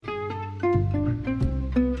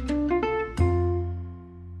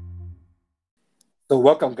So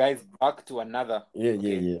welcome, guys, back to another.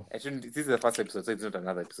 Yeah. I shouldn't. This is the first episode, so it's not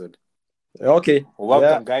another episode. Okay. Welcome,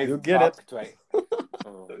 Yeah, guys, you get back it. to a.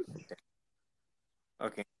 Oh,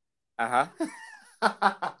 okay. Uh huh.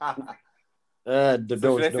 So should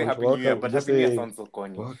I say Don't. Happy New Year? Welcome. But Just Happy New Year say sounds so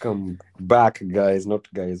corny. welcome back, guys. Not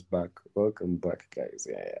guys back. Welcome back, guys.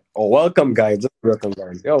 Yeah. Oh, welcome, guys. Just welcome,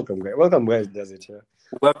 guys. Welcome, guys. Welcome, guys. Does it? Yeah.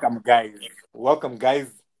 Welcome, guys. Welcome, guys,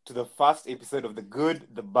 to the first episode of The Good,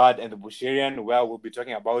 the Bad, and the Busharian, where we'll be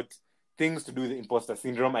talking about things to do with the imposter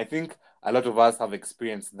syndrome. I think a lot of us have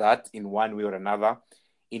experienced that in one way or another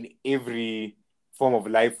in every form of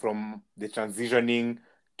life, from the transitioning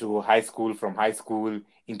to high school, from high school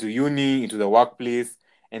into uni, into the workplace.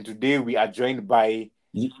 And today we are joined by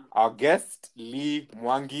Ye- our guest, Lee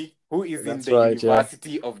Mwangi, who is in That's the right. Yeah.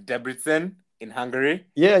 University of Debrecen in Hungary.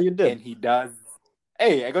 Yeah, you did. And he does.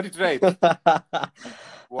 Hey, I got it right.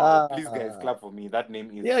 Wow, please, guys, Ah. clap for me. That name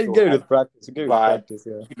is Yeah, you so get it hard, with practice. You get it with but practice.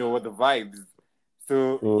 Yeah. you know what, the vibes.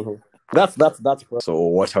 So Mhm. That's. So,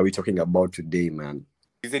 what are we talking about today, man?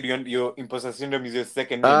 you said your imposter syndrome is your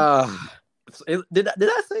second name. Did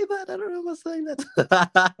I say that? I don't remember saying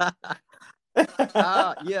that.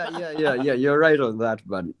 Yeah. You're right on that,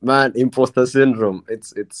 man. Imposter syndrome.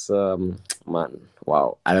 It's man.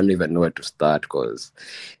 Wow. I don't even know where to start because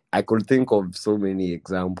I could think of so many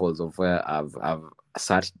examples of where I've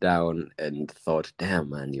sat down and thought, damn,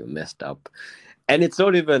 man, you messed up. And it's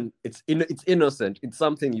not even it's innocent. It's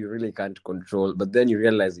something you really can't control. But then you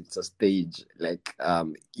realize it's a stage. Like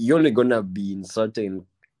you're only gonna be in certain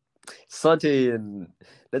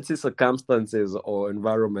let's say circumstances or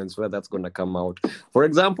environments where that's going to come out. For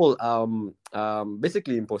example,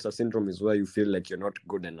 basically imposter syndrome is where you feel like you're not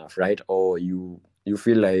good enough, right? Or you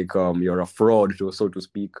feel like you're a fraud, so to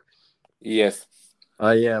speak. Yes.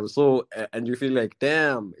 Yeah. So and you feel like,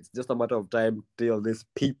 damn, it's just a matter of time till these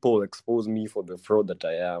people expose me for the fraud that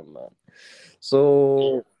I am, man.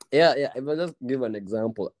 So yeah. If I just give an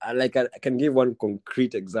example, I can give one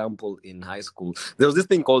concrete example in high school. There was this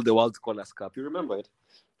thing called the World Scholars Cup. You remember it?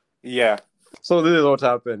 Yeah. So this is what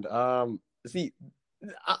happened. See,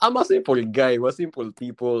 I'm a simple guy. We're simple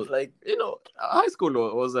people. Like, high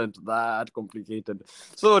school wasn't that complicated.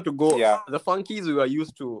 So to go, Yeah. the funkies we were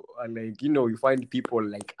used to, like, you find people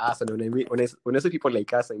like us. And when I say people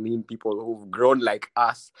like us, I mean people who've grown like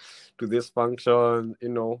us to this function,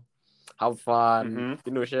 have fun,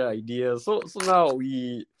 share ideas. So now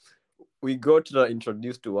we got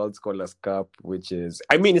introduced to World Scholars Cup, which is,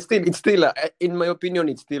 I mean, it's still, in my opinion,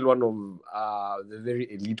 it's still one of the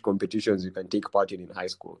very elite competitions you can take part in high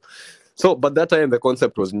school. So, but that time the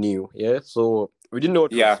concept was new, yeah. So we didn't know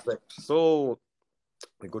what to expect. So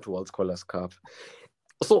we go to World Scholars Cup.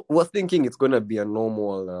 So we're thinking it's gonna be a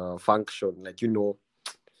normal function, like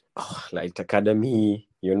like academy,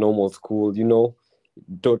 your normal school,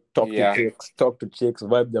 talk to chicks,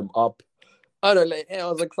 vibe them up. I don't know, like, I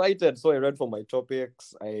was excited, so I read for my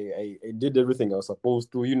topics. I did everything I was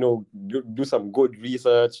supposed to, do some good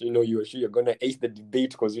research. You're sure you're gonna ace the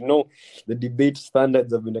debate because the debate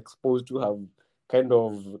standards I've been exposed to have kind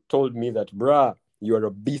of told me that, bruh, you are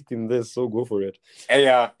a beast in this, so go for it.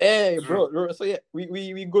 Hey, bro. So yeah,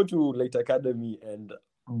 we go to Light Academy, and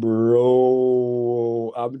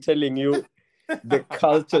bro, I'm telling you, the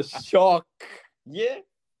culture shock. Yeah.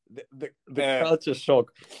 The culture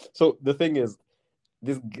shock. So the thing is,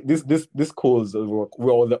 this schools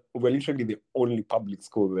we're literally the only public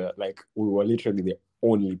school there. Like, we were literally the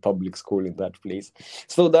only public school in that place.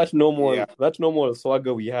 So that normal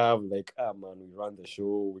swagger we have, like, man, we run the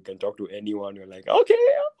show, we can talk to anyone. You're like, okay,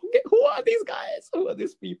 who are these guys? Who are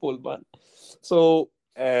these people, man? So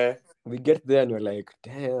we get there and we're like,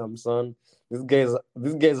 damn, son, these guys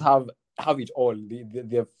have it all.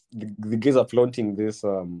 The guys are flaunting this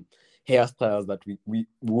hairstyles that we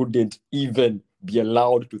wouldn't even be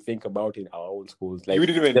allowed to think about in our own schools. Like, you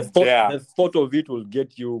didn't even the thought of it will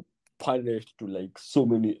get you punished to like so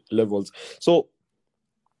many levels. So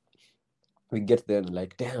we get there and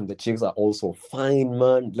like, damn, the chicks are also fine,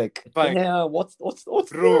 man. Like, yeah, what's this?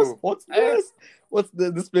 What's this?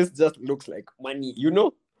 This place just looks like money,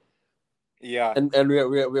 Yeah. And we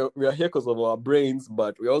are here because of our brains,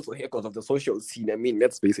 but we're also here because of the social scene. I mean,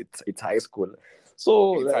 let's face it, it's high school.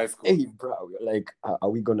 So it's like, high school. Hey, bro, we're like, are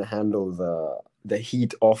we gonna handle the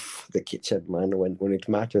heat of the kitchen, man? When it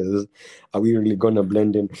matters, are we really gonna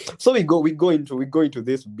blend in? So we go into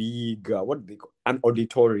this big what do they call, an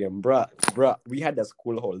auditorium, bruh. We had a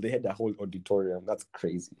school hall. They had a whole auditorium. That's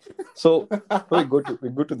crazy. So we go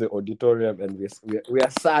to the auditorium and we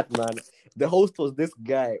are sat, man. The host was this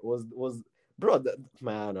guy was bro,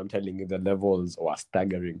 man, I'm telling you, the levels were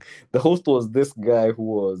staggering. The host was this guy who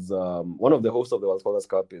was one of the hosts of the World Scholars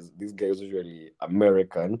Cup. Is this guy is usually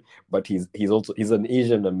American, but he's an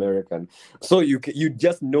Asian American. So you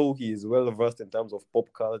just know he is well versed in terms of pop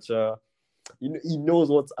culture. He knows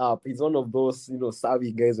what's up. He's one of those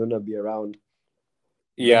savvy guys who wanna be around.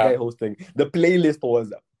 The guy hosting the playlist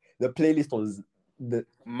was the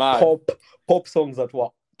Mad. pop songs that were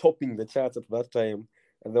topping the charts at that time,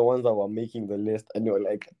 and the ones that were making the list, and you're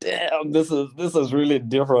like, damn, this is really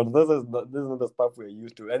different. This is not the stuff we're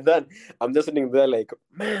used to. And then I'm just sitting there like,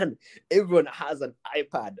 man, everyone has an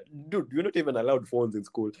iPad. Dude, you're not even allowed phones in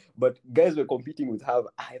school, but guys were competing with have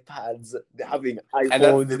iPads, they're having iPhones, And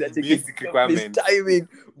they're that's the taking basic requirement. timing.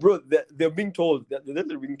 Bro, they're being told that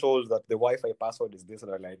the Wi-Fi password is this,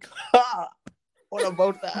 and I'm like, ha! What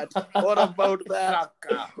about that? What about that?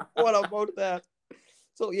 What about that?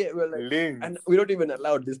 So yeah, we're like, Links. and we don't even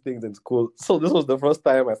allow these things in school. So this was the first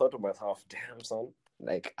time I thought to myself, damn son,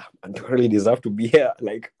 like I don't really deserve to be here.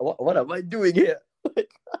 Like, what am I doing here?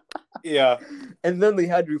 Yeah. And then they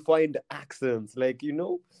had refined accents, like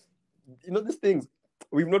these things.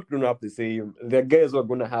 We've not grown up the same. The guys were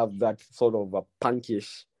gonna have that sort of a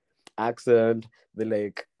punkish accent, the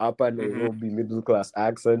like upper Nairobi middle class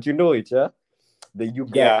accent. You know it, yeah. The you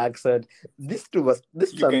guy accent. This You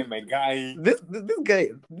guy, my guy.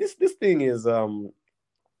 This thing is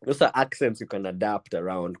those are accents you can adapt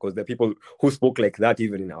around because there are people who spoke like that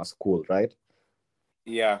even in our school, right?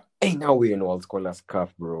 Yeah. Hey, now we're in World Scholars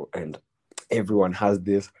Cup, bro, and everyone has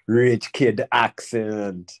this rich kid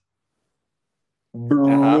accent,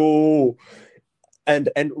 bro. And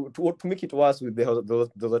to make it worse, with there was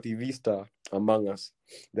a TV star among us.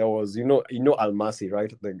 There was Almasi,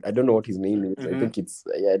 right? I don't know what his name is. I think it's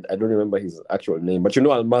I don't remember his actual name, but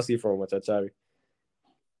Almasi from Machachari.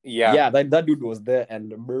 Yeah, that dude was there,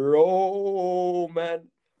 and bro, man,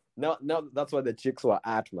 now that's where the chicks were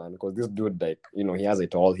at, man, because this dude, like, he has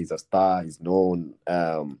it all. He's a star. He's known.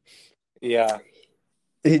 Yeah.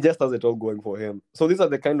 He just has it all going for him. So these are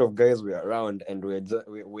the kind of guys we're around, and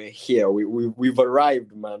we're here. We've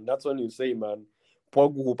arrived, man. That's when you say, man,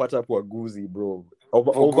 Pogu hupata Pwaguzi, bro.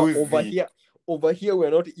 Over here,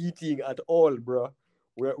 we're not eating at all, bro.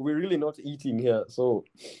 We're really not eating here. So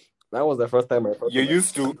that was the first time I thought. You're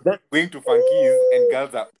used to going to funkies and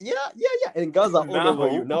Gaza. Yeah. And Gaza all over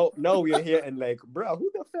you. Now we're here and like, bro,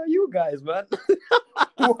 who the fuck are you guys, man?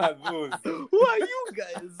 Who are those? Who are you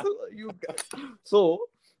guys? So,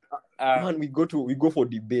 man, we go for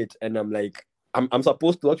debate, and I'm like, I'm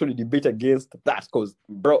supposed to actually debate against that because,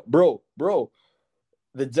 bro,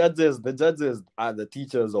 the judges are the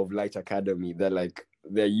teachers of Light Academy.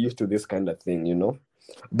 They're used to this kind of thing,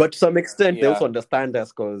 But to some extent, they also understand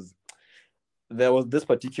us because there was this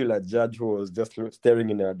particular judge who was just staring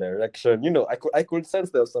in our direction. I could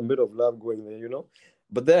sense there was some bit of love going there,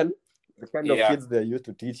 But then the kind of kids they're used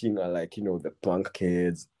to teaching are like, the punk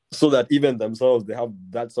kids, so that even themselves, they have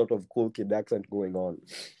that sort of cool kid accent going on.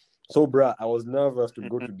 So, bruh, I was nervous to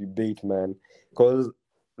go to debate, man, because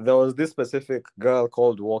there was this specific girl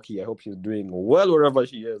called Walkie. I hope she's doing well wherever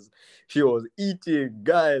she is. She was eating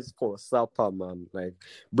guys for supper, man. Like,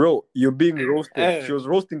 bro, you're being roasted. She was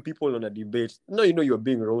roasting people on a debate. No, you're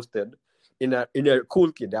being roasted in a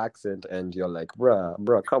cool kid accent, and you're like,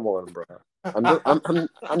 bruh, come on, bruh.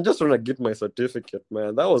 I'm just trying to get my certificate,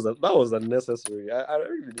 man. That was unnecessary. I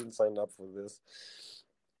really didn't sign up for this.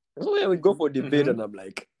 So yeah, we go for debate, and I'm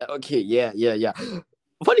like, okay, yeah.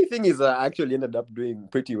 Funny thing is, I actually ended up doing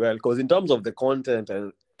pretty well because in terms of the content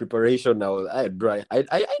and preparation, I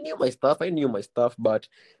knew my stuff, but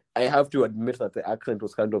I have to admit that the accent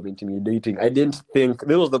was kind of intimidating. I didn't think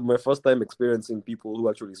this was my first time experiencing people who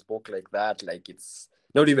actually spoke like that. Like, it's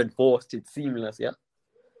not even forced; it's seamless. Yeah.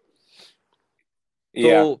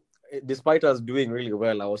 So, despite us doing really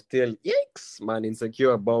well, I was still, yikes, man,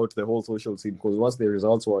 insecure about the whole social scene because once the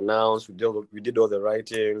results were announced, we did all the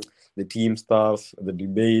writing, the team stuff, the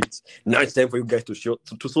debates. Now it's time for you guys to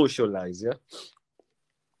socialize, yeah?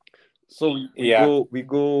 So we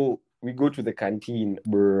go to the canteen,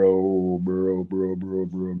 bro.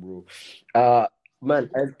 Man.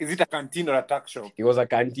 Is it a canteen or a tuck shop? It was a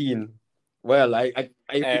canteen. Well,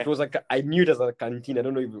 it was I knew it as a canteen. I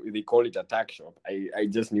don't know if they call it a tack shop. I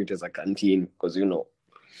just knew it as a canteen because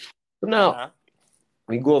Now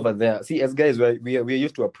we go over there. See, as guys, we're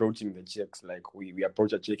used to approaching the chicks. Like we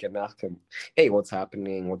approach a chick and ask them, "Hey, what's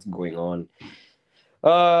happening? What's going on?"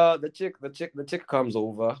 The chick comes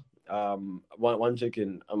over. One chick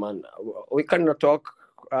in man. We kind of talk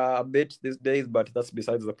a bit these days, but that's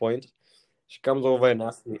besides the point. She comes over and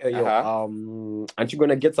asks me, "Hey, yo, aren't you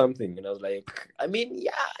gonna get something?" And I was like, "I mean,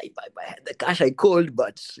 yeah, if I had the cash, I could,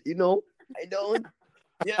 but I don't."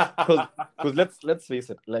 Yeah, because let's face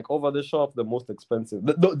it, like over the shop, the most expensive,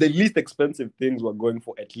 the least expensive things were going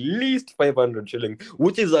for at least 500 shillings,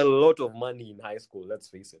 which is a lot of money in high school. Let's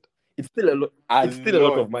face it, it's still a lot. It's still a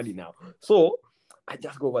lot of money now. So I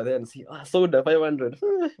just go over there and see, soda 500.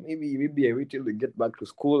 Maybe I wait till we get back to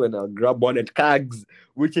school and I'll grab one at Cags,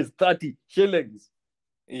 which is 30 shillings.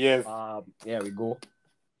 Yes. Yeah, we go.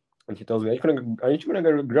 And she tells me, are you gonna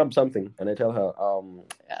go grab something? And I tell her,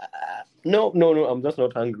 no, I'm just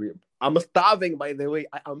not hungry. I'm starving, by the way.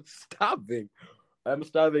 I'm starving. But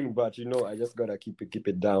I just gotta keep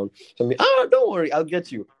it down. So don't worry, I'll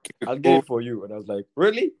get you. I'll get it for you. And I was like,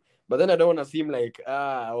 really? But then I don't want to seem like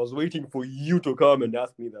I was waiting for you to come and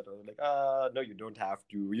ask me that. I was like, no, you don't have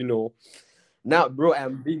to. Now, bro,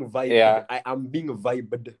 I'm being vibed. Yeah. I am being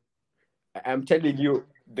vibed. I'm telling you.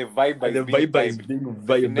 The vibe is being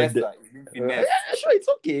vibed. Sure, it's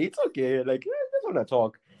okay. Like, I just want to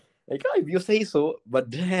talk. Like, if you say so, but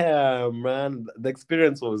damn, man, the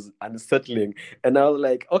experience was unsettling, and I was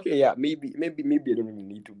like, okay, yeah, maybe I don't even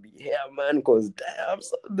need to be here, man, because damn,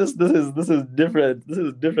 this is different. This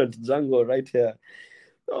is different jungle right here.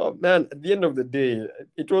 Oh man, at the end of the day,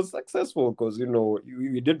 it was successful because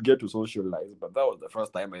we did get to socialize, but that was the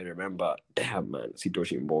first time I remember, damn man,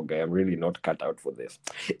 Sitoshi Mboga, I'm really not cut out for this.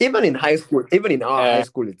 Even in high school, even in our high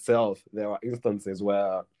school itself, there were instances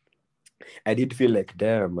where I did feel like,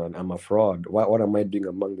 damn man, I'm a fraud. What am I doing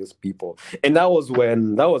among these people? And that was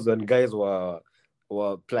when guys were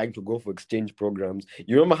planning to go for exchange programs.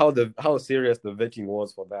 You remember how serious the vetting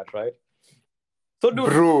was for that, right? So,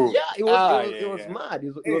 dude, bro, yeah, it was mad.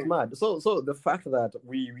 It was mad. So the fact that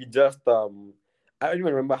we just I don't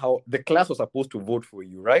even remember how the class was supposed to vote for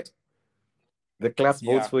you, right? The class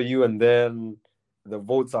votes for you, and then the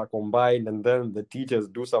votes are combined, and then the teachers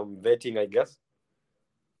do some vetting, I guess.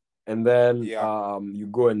 And then you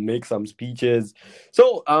go and make some speeches.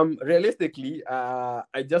 So realistically,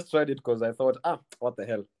 I just tried it because I thought, what the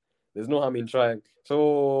hell? There's no harm in trying.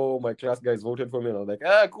 So my class guys voted for me, and I was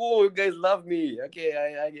like, cool, you guys love me. Okay,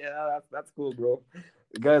 that's cool, bro.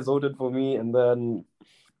 The guys voted for me, and then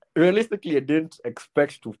realistically, I didn't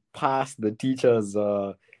expect to pass the teachers'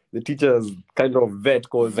 kind of vet,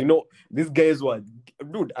 because these guys were,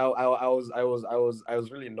 dude. I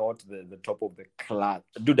was really not the top of the class,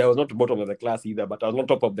 dude. I was not the bottom of the class either, but I was not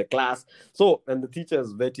top of the class. So, and the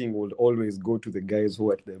teachers' vetting would always go to the guys who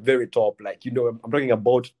are at the very top, like I'm talking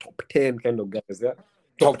about top 10 kind of guys, yeah.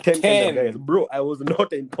 Top 10 kind of guys, bro. I was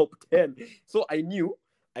not in top 10, so I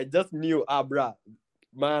just knew, bruh.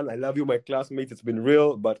 Man, I love you, my classmates. It's been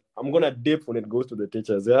real, but I'm gonna dip when it goes to the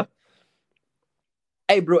teachers, yeah.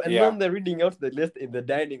 Hey, bro, and then they're reading out the list in the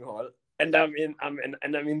dining hall, and I'm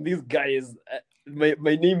in these guys. My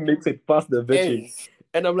name makes it past the vetting,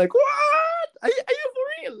 and I'm like, what? Are you for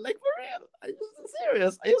real? Like, for real? Are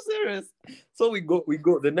you serious? So we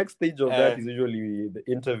go. The next stage of that is usually the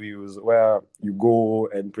interviews, where you go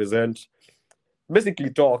and present, basically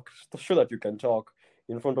talk, show that you can talk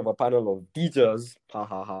in front of a panel of teachers,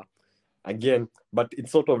 again, but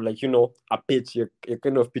it's sort of like, a pitch. You're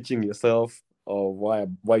kind of pitching yourself of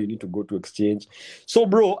why you need to go to exchange. So,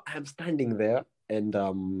 bro, I'm standing there, and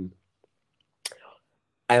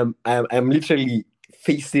I'm literally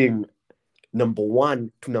facing number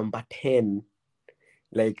 1 to number 10,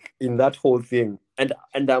 like in that whole thing, and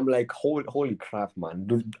I'm like, holy crap, man,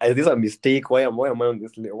 dude, is this a mistake? Why am I on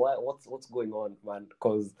this list? What's going on, man?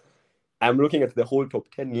 Because I'm looking at the whole top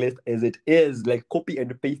 10 list as it is, like copy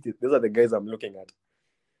and paste it. These are the guys I'm looking at.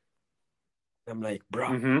 I'm like,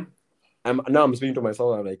 bro. I'm speaking to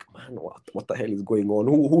myself. I'm like, man, what the hell is going on?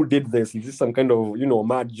 Who did this? Is this some kind of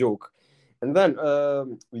mad joke? And then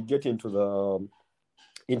we get into the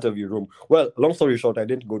interview room. Well, long story short, I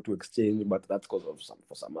didn't go to exchange, but that's because of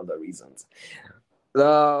some other reasons.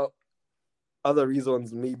 The other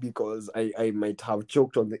reasons maybe because I might have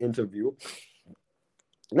joked on the interview.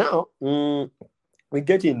 Now, we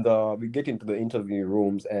get into the interview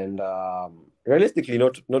rooms, and realistically,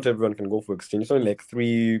 not everyone can go for exchange. It's only like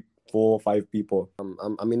 3, 4, 5 people.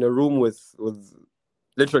 I'm in a room with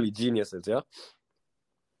literally geniuses, yeah.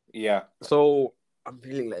 Yeah. So I'm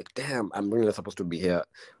feeling like, damn, I'm really not supposed to be here.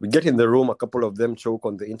 We get in the room, a couple of them choke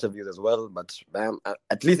on the interviews as well, but damn,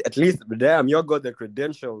 at least, damn, you got the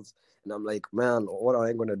credentials. And I'm like, man, what am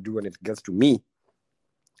I gonna do when it gets to me?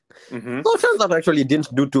 So it turns out I actually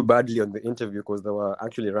didn't do too badly on the interview because they were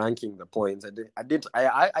actually ranking the points.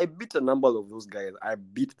 I beat a number of those guys. I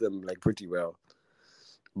beat them like pretty well.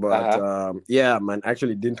 But yeah, man, I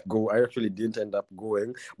actually didn't go. I actually didn't end up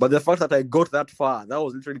going. But the fact that I got that far, that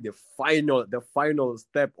was literally the final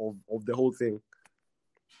step of the whole thing.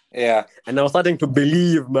 Yeah. And I was starting to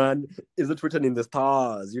believe, man, is it written in the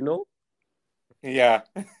stars, you know? Yeah.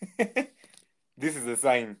 This is a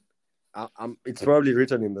sign. It's probably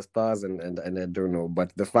written in the stars, and I don't know.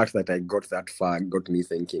 But the fact that I got that far got me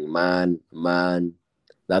thinking, man,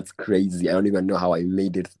 that's crazy. I don't even know how I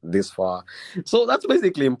made it this far. So that's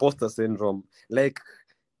basically imposter syndrome. Like,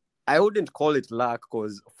 I wouldn't call it luck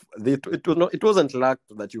because it wasn't luck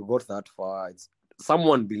that you got that far. It's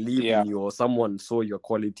someone believed in you, or someone saw your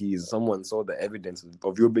qualities, someone saw the evidence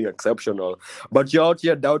of you being exceptional, but you're out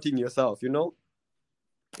here doubting yourself, you know?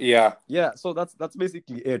 Yeah, so that's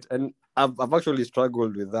basically it. And I've actually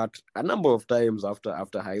struggled with that a number of times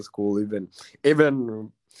after high school, even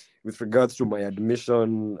with regards to my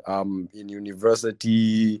admission in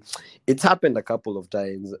university. It's happened a couple of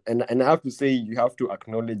times, and I have to say, you have to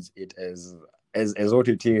acknowledge it as what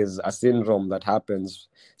it is, a syndrome that happens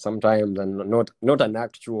sometimes, and not an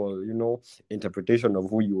actual, you know, interpretation of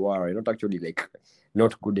who you are. You're not actually like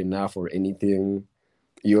not good enough or anything.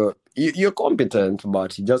 You're competent,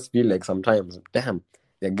 but you just feel like sometimes, damn,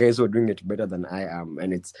 there are guys who are doing it better than I am.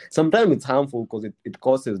 And it's sometimes it's harmful because it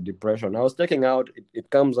causes depression. I was checking out, it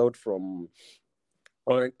comes out from,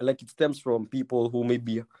 or like it stems from people who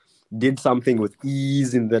maybe did something with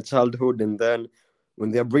ease in their childhood, and then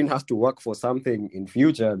when their brain has to work for something in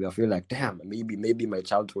future, they feel like, damn, maybe my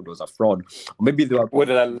childhood was a fraud. Or maybe they were, what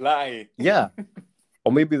did I lie? Yeah.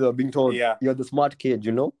 Or maybe they're being told, you're the smart kid,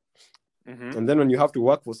 you know? Mm-hmm. And then when you have to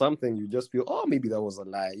work for something, you just feel, oh, maybe that was a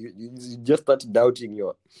lie. You just start doubting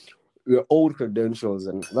your old credentials,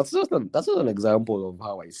 and that's just an example of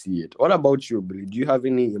how I see it. What about you, Billy? Do you have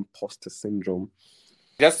any imposter syndrome?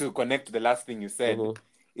 Just to connect to the last thing you said,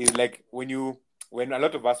 is like when a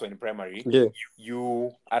lot of us were in primary,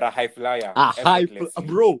 you are a high flyer.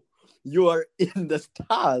 Bro, you are in the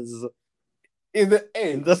stars. In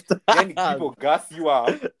the stars. Then people gas you up.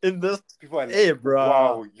 People are like, bro.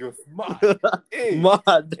 Wow, you're smart.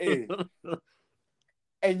 Mad.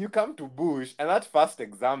 And you come to Bush, and that first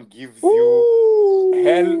exam gives you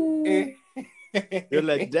hell. You're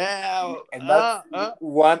like, damn. And that's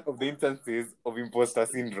one of the instances of imposter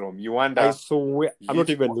syndrome. You wonder. I swear, I'm not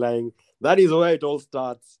even lying. That is where it all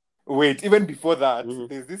starts. Wait, even before that,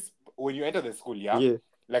 there's this, when you enter the school,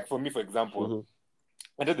 like for me, for example,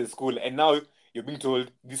 enter the school, and now you're being told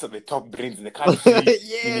these are the top brains in the country.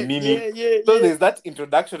 So there's that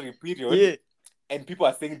introductory period, and people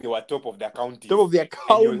are saying they were top of their county. Top of their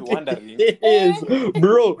county. And you're wondering,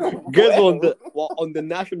 bro, guys on the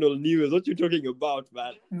national news. What you talking about,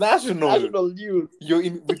 man? National news. You're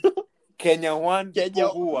in with Kenya One,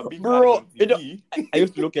 who are being bro. On TV. I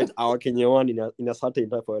used to look at our Kenya One in a certain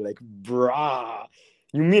type of like, bruh.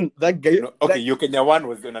 You mean that guy? No, okay, your Kenya One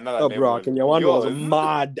was on another level. Bro, Kenya One was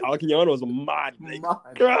mad. Our Kenya One was mad. Like,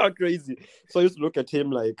 crazy. So I used to look at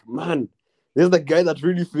him like, man, this is the guy that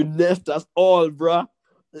really finessed us all, bro.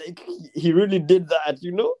 Like, he really did that,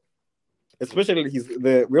 you know? Especially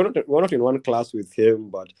we're not in one class with him,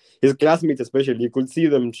 but his classmates especially, you could see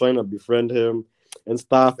them trying to befriend him and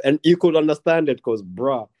stuff, and you could understand it because,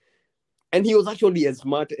 bruh. And he was actually as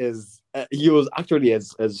smart as the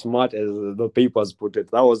papers put it.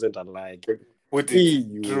 That wasn't unlike. True.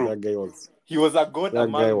 That guy was. He was a god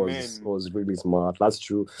among men. Was really smart. That's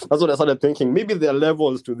true. That's what I started thinking. Maybe there are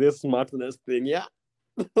levels to this smartness thing. Yeah.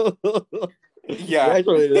 There are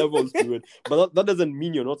actually levels to it, but that doesn't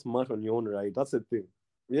mean you're not smart on your own, right? That's the thing.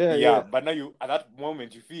 Yeah. But now at that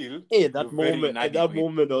moment you feel. At that moment,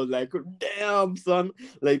 I was like, damn, son.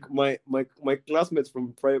 Like my classmates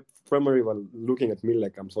from primary were looking at me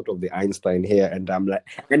like I'm sort of the Einstein here, and I'm like,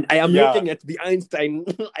 and I am looking at the Einstein.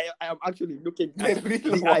 I am actually looking at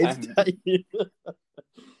the Einstein.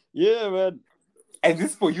 Yeah, man. And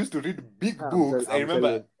these people used to read big books. I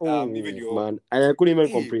remember even your man, and I couldn't even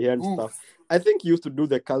comprehend stuff. I think you used to do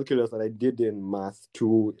the calculus that I did in Math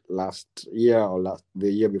 2 last year or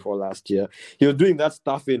the year before last year. He was doing that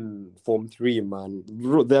stuff in Form 3, man.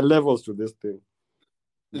 There are levels to this thing.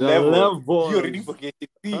 Levels. You're reading for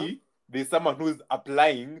KCC. There's someone who's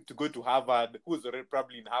applying to go to Harvard, who's already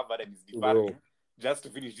probably in Harvard and is deferring just to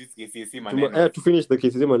finish this KCSE manenos. To finish the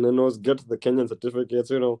KCSE manenos, get the Kenyan certificates,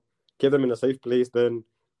 you know, get them in a safe place, then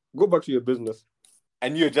go back to your business.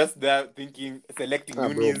 And you're just there thinking, selecting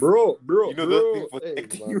unis. Bro. You know those things for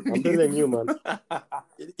selecting unis. I'm telling you, man.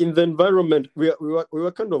 In the environment, we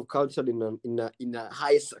were kind of cultured in a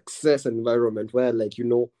high success environment where, like, you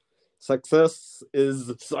know, success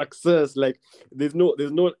is success. Like, there's no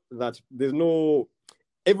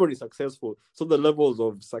everyone is successful. So the levels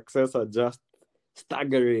of success are just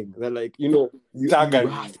staggering. They're like, you Staggering.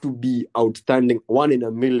 have to be outstanding, 1 in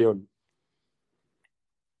a million.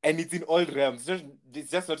 And it's in all realms.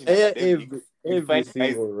 It's just not in academics. You find guys,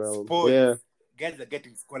 single realm. sports, Yeah. guys are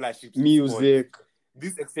getting scholarships in Music, sports.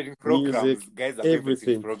 These exciting programs, guys are very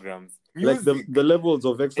everything. programs. Like Music. the levels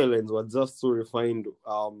of excellence were just so refined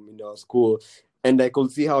in our school. And I could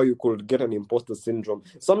see how you could get an imposter syndrome.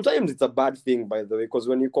 Sometimes it's a bad thing, by the way, because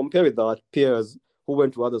when you compare with our peers who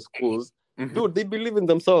went to other schools, dude, they believe in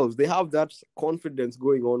themselves. They have that confidence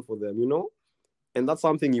going on for them, and that's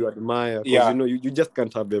something you admire because you just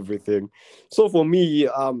can't have everything. So for me,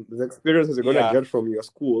 the experiences you're gonna get from your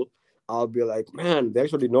school, I'll be like, man, they're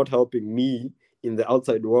actually not helping me in the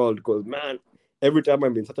outside world because, man, every time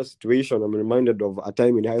I'm in such a situation, I'm reminded of a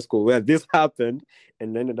time in high school where this happened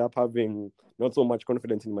and ended up having not so much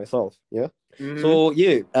confidence in myself. Yeah. So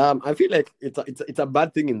I feel like it's a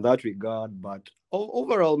bad thing in that regard, but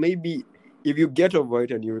overall, maybe if you get over it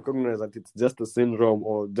and you recognize that it's just a syndrome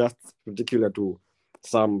or just particular to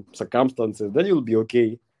some circumstances, then you'll be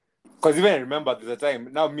okay. Because even I remember there's a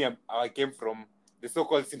time, now I came from the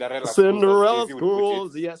so-called Cinderella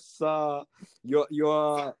schools, yes, sir.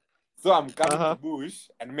 You're So I'm coming to Bush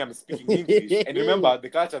and I'm speaking English. And remember, the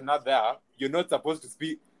culture not there, you're not supposed to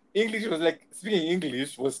speak English. Was like speaking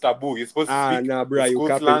English was taboo. You're supposed to speak bro, you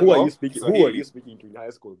slang. Who are you speaking? Who are you speaking to in high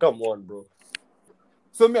school? Come on, bro.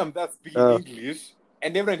 So I'm there speaking English,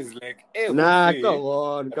 and everyone is like, "Hey, come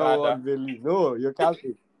on, Billy. No, you can't.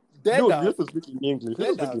 Dude, you have to speak in English. You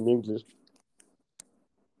have to speak in English."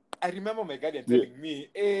 I remember my guardian telling me,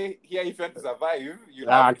 "Hey, here if you want to survive, you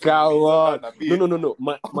have to come on.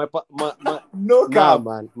 No. No,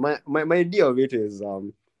 man. My idea of it is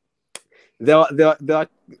there are,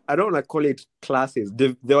 I don't want to call it classes.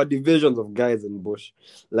 There are divisions of guys in Bush.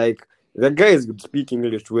 Like the guys you'd speak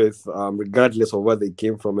English with, regardless of where they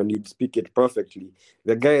came from, and you'd speak it perfectly.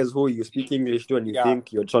 The guys who you speak English to and you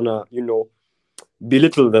think you're trying to,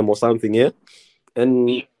 belittle them or something, yeah?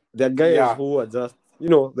 And there are guys who are just,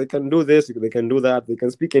 they can do this, they can do that, they can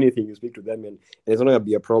speak anything, you speak to them, and it's not going to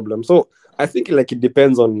be a problem. So I think like it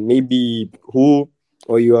depends on maybe who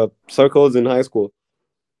or your circles in high school.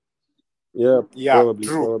 Yeah, probably.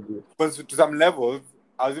 Because to some levels,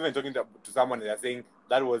 I was even talking to someone and they're saying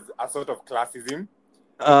that was a sort of classism.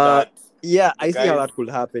 I see how that could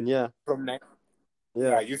happen. Yeah.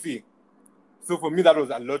 You see. So for me, that was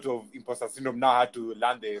a lot of imposter syndrome. Now I had to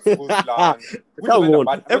learn the school slang. Come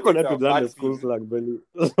on, everyone had to learn the school slang, Benny.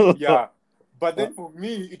 Yeah, but then for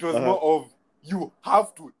me, it was more of you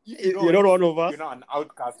have to. You're not one of us. You're not an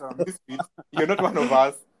outcast or a misfit. You're not one of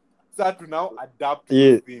us. So I had to now adapt to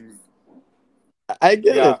those things. I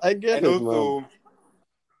get it, also,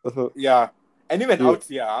 man. and even out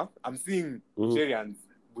here, I'm seeing Busharians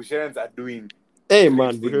are doing. Hey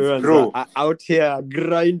man, Busharians are out here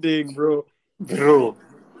grinding, bro.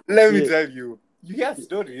 Let me tell you, you hear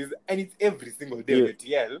stories, and it's every single day on your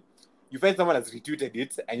TL. You find someone has retweeted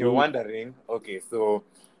it, and you're wondering, okay, so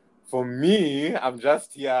for me, I'm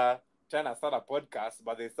just here trying to start a podcast,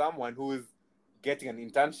 but there's someone who's getting an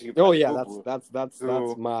internship. Oh yeah, that's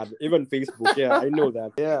mad. Even Facebook, yeah, I know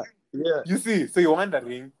that. Yeah. You see, so you're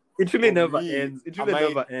wondering. It really never ends. It really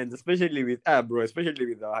never ends, especially with especially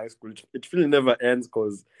with our high school. It really never ends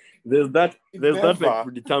because there's that like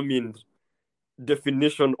predetermined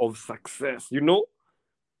definition of success.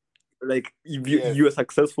 Like if you are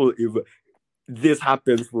successful if this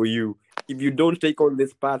happens for you. If you don't take on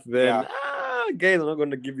this path, then guys are not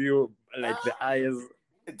going to give you like the eyes.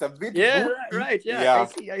 It's a bit right. Yeah,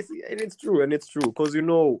 I see, and it's true because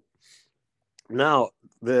now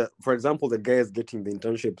for example, the guys getting the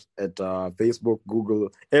internships at Facebook, Google,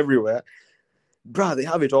 everywhere, bruh, they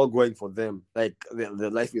have it all going for them. Like their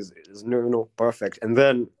life is perfect, and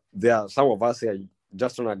then there are some of us here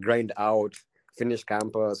just trying to grind out, finish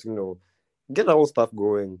campus, get our own stuff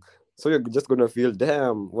going. So you're just gonna feel,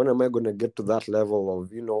 damn, when am I gonna get to that level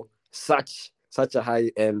of such a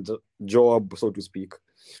high end job, so to speak?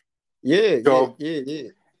 Yeah.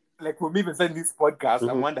 Like for me, even saying this podcast,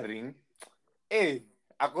 I'm wondering, hey,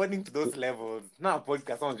 according to those levels, not a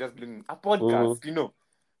podcast, someone's just doing a podcast,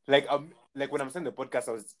 like when I'm saying the podcast,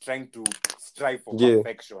 I was trying to strive for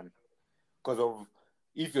perfection. Because of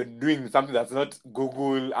if you're doing something that's not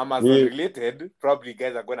Google, Amazon related, probably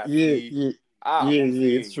guys are gonna see.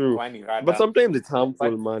 It's true. But sometimes it's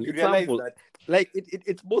harmful, man. It's harmful. That, like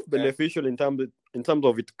it's both beneficial in terms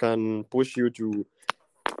of it can push you to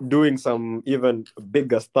doing some even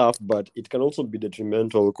bigger stuff, but it can also be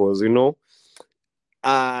detrimental because it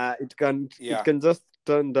can just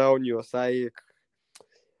turn down your psyche.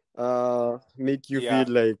 make you Yeah.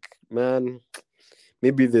 feel like, man,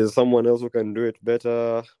 maybe there's someone else who can do it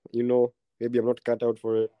better. Maybe I'm not cut out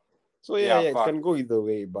for it. So yeah, Yeah, yeah, it fuck. can go either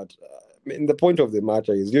way. But the point of the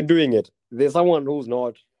matter is you're doing it. There's someone who's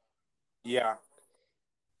not. Yeah.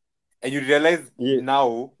 And you realize Yeah,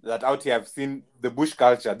 now that out here I've seen the bush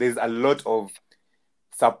culture, there's a lot of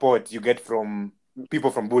support you get from people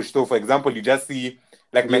from bush. So for example, you just see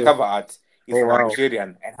like my yeah. cover art is Oh from a wow,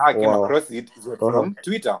 busharian and how I came wow. across it is Uh-huh. from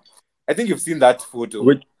Twitter. I think you've seen that photo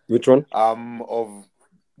Which one? of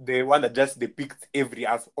the one that just depicts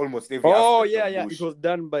almost every Oh aspect yeah, of yeah. It bush. was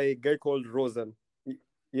done by a guy called Rosen. Yeah,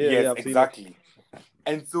 Yes, yeah. I've seen it. exactly.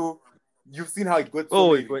 And so you've seen how it got so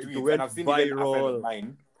Oh, many it retweets, and went I've seen even a friend of viral,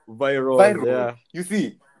 mine viral. viral. Yeah, You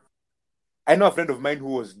see, I know a friend of mine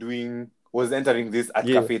who was entering this art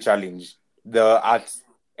yeah. cafe challenge, the art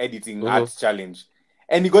editing Mm-hmm. art challenge,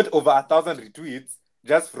 and he got over 1,000 retweets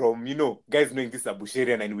just from guys knowing this is a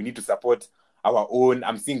Busharian and we need to support our own.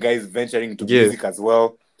 I'm seeing guys venturing into Yeah. music as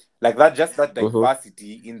well, like that. Just that Mm-hmm.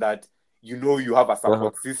 diversity in that you have a Uh-huh.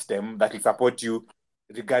 support system that will support you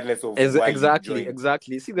regardless of why you Exactly, joined.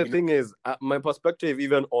 exactly. See, the You know? thing is, my perspective,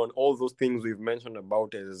 even on all those things we've mentioned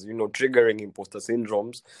about, is triggering imposter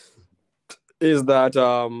syndromes, is that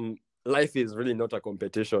life is really not a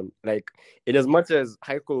competition. Like, in as much as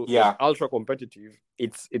high school was Yeah, ultra competitive,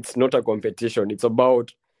 it's not a competition. It's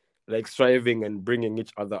about like striving and bringing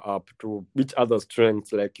each other up to each other's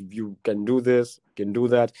strengths. Like, if you can do this, you can do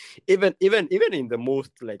that. Even in the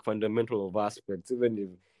most like fundamental of aspects, even if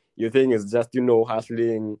your thing is just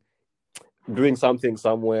hustling, doing something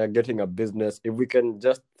somewhere, getting a business, if we can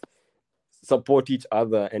just support each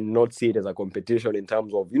other and not see it as a competition, in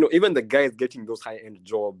terms of even the guys getting those high end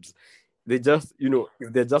jobs, they just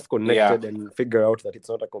if they're just yeah, connected and figure out that it's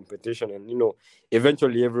not a competition, and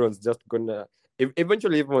eventually everyone's just gonna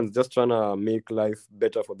eventually everyone's just trying to make life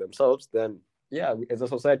better for themselves, then yeah, as a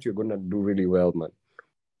society we're gonna do really well, man.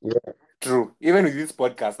 Yeah, true. Even with this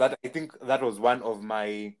podcast, that I think that was one of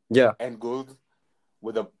my yeah. end goals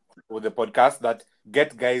with the podcast, that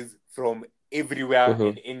get guys from everywhere Mm-hmm.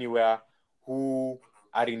 and anywhere who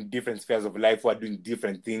are in different spheres of life, who are doing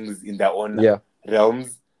different things in their own Yeah.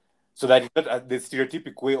 realms, so that it's not the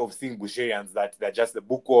stereotypic way of seeing Busharians that they're just the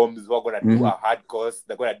bookworms who are gonna do Mm-hmm. a hard course,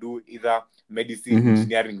 they're gonna do either medicine, Mm-hmm.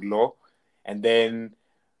 engineering, law, and then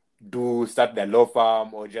start their law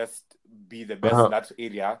firm or just be the best in Uh-huh. that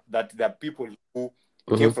area. That there are people who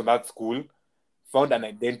came Mm-hmm. from that school, found an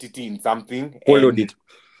identity in something, Followed and it.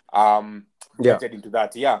 Yeah. ventured into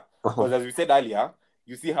that. Yeah, Uh-huh. because as we said earlier,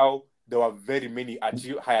 you see how there were very many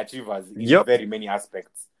high achievers in Yep. very many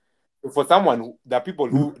aspects. So for someone there are people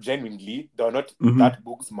who genuinely they are not Mm-hmm. that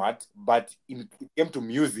book smart, but in it came to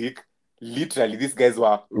music, literally these guys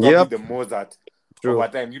were probably Yep. the Mozart of True. our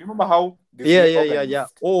time. You remember how the Yeah, string yeah, yeah, yeah.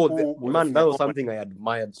 organist Oh, who was a man, that senior was composer, something I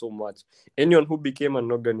admired so much. Anyone who became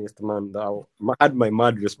an organist, man, that had my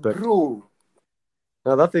mad respect. bro?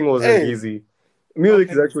 Now, that thing wasn't Hey, easy. Music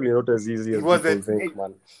is honest, actually not as easy he as people wasn't. think,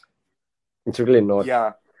 man. It's really not.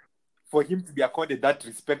 Yeah, for him to be accorded that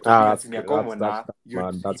respect of Ah, being a senior that's commoner,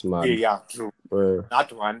 mad. That's yeah, mad. yeah, true. Uh,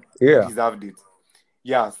 That one, he yeah. deserved it.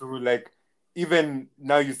 Yeah, so like even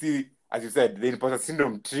now you see, as you said, the imposter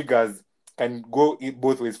syndrome triggers can go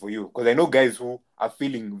both ways for you. Because I know guys who are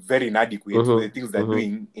feeling very inadequate with the Mm-hmm. things they're Mm-hmm.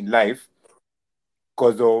 doing in life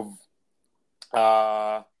because of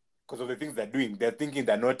the things they're doing. They're thinking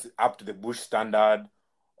they're not up to the bush standard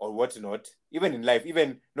or whatnot. Even in life,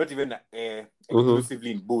 even not even Mm-hmm.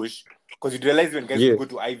 exclusively in bush, because you realize when guys Yeah. go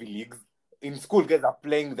to Ivy Leagues, in school guys are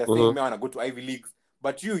playing, they're saying, Mm-hmm. "Man, I want to go to Ivy Leagues,"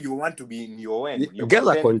 but you want to be in your own. You're Girls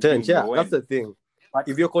are content with being content. in Yeah, your that's own. the thing. But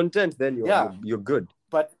If you're content, then yeah, you're good.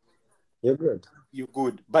 but You're good. you're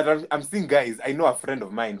good. But I'm seeing guys. I know a friend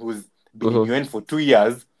of mine who's been in Mm-hmm. UN for 2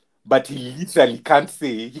 years, but he literally he can't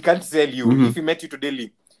tell you. Mm-hmm. If he met you today,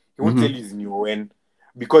 he won't tell Mm-hmm. you he's in UN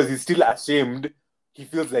because he's still ashamed. He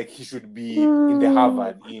feels like he should be in the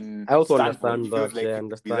Harvard, in I also Stanford. He understand feels that. like Yeah, I he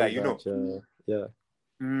should be there, understand that. Yeah.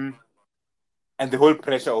 Mm. And the whole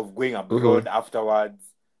pressure of going Mm-hmm. abroad afterwards.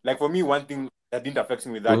 Like for me, one thing that didn't affect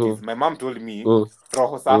me with that Mm-hmm. is my mom told me, Mm-hmm.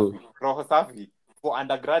 Roho Safi, for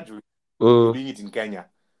undergraduate, you're Mm-hmm. doing it in Kenya.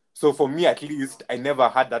 So for me, at least, I never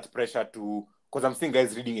had that pressure to, because I'm seeing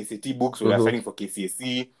guys reading SAT books or they're Mm-hmm. studying for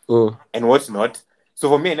KCSE Mm-hmm. and whatnot. So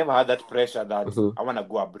for me, I never had that pressure that Mm-hmm. I want to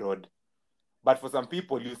go abroad. But for some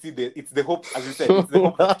people, you see, it's the hope, as you said, it's the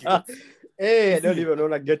hope that kills. Hey, You I don't see, even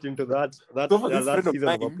want to get into that so for this that friend of season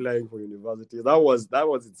of mine, applying for university. That was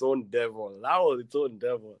its own devil. That was its own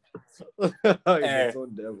devil. It's its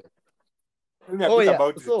own devil. tell me a Oh bit yeah.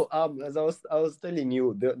 about it. So as I was telling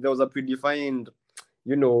you, there was a predefined,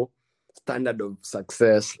 you know, standard of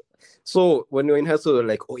success. So when you're in high school, you're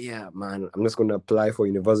like, oh yeah, man, I'm just gonna apply for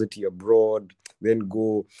university abroad, then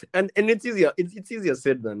go. And it's easier, it's easier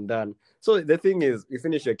said than done. So the thing is, you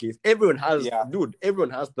finish your case, everyone has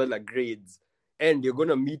stellar grades, and you're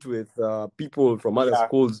gonna meet with people from other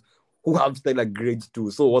schools who have stellar grades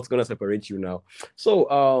too. So what's gonna separate you now?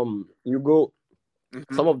 So you go.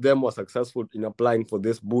 Some of them were successful in applying for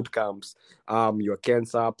these boot camps. Your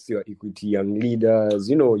Kensaps, your Equity Young Leaders,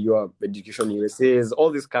 your Education USAs, all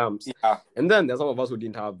these camps. Yeah. And then there's some of us who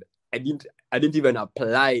didn't have. I didn't even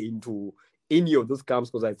apply into any of those camps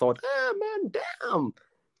because I thought, man, damn.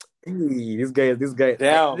 Hey, this guy,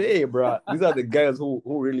 Damn. hey, bro, these are the guys who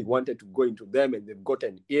really wanted to go into them and they've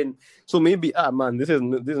gotten in. So maybe, man, this is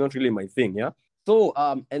not really my thing, yeah. So,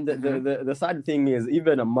 and the sad thing is,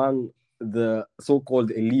 even among the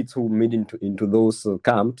so-called elites who made into those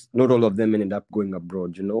camps, not all of them ended up going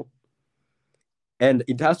abroad, and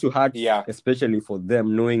it has to hurt, especially for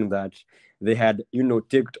them, knowing that they had,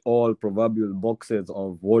 ticked all proverbial boxes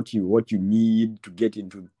of what you need to get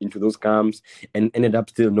into those camps and ended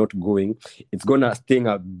up still not going. It's gonna sting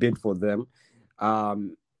a bit for them,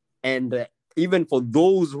 and even for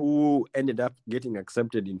those who ended up getting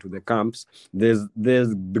accepted into the camps, there's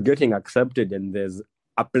getting accepted and there's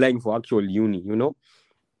applying for actual uni,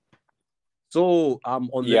 So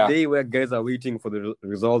on the day where guys are waiting for the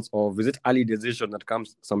results of early decision that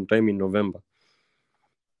comes sometime in November,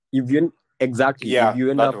 if you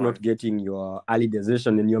end up not getting your early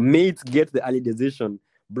decision and your mates get the early decision,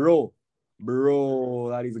 bro,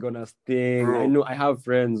 that is gonna sting. Bro. I know I have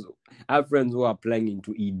friends who are applying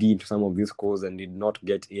into ED to some of these courses and did not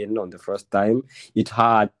get in on the first time. It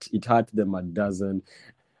hurt them a dozen.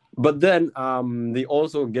 But then they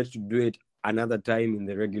also get to do it another time in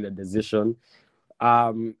the regular decision.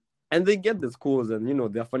 And they get the schools and,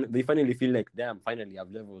 they finally feel like, damn, finally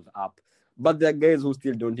I've leveled up. But there are guys who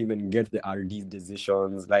still don't even get the RD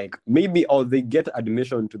decisions. Like maybe, or they get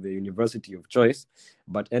admission to the university of choice,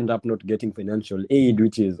 but end up not getting financial aid,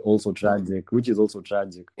 which is also tragic.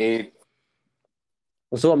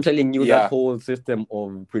 So I'm telling you, that whole system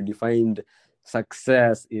of predefined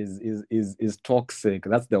success is toxic.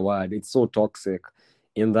 That's the word. It's so toxic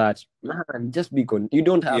in that, man, just you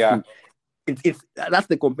don't have to. That's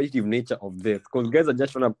the competitive nature of this, because guys are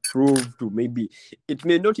just trying to prove to, maybe it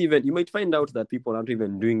may not even, you might find out that people aren't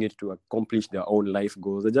even doing it to accomplish their own life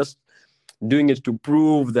goals. They're just doing it to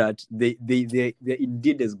prove that they're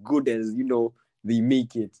indeed as good as they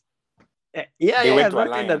make it. That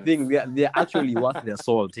kind of thing. They're actually worth their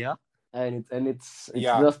salt, yeah. And it's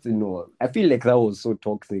just, I feel like that was so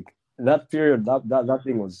toxic. That period, that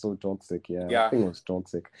thing was so toxic. That thing was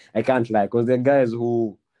toxic. I can't lie, because there are guys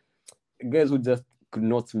who just could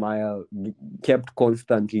not smile, kept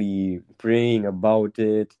constantly praying about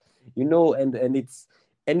it, and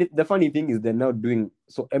the funny thing is they're now doing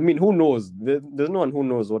so. I mean, who knows? There's no one who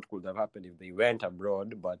knows what could have happened if they went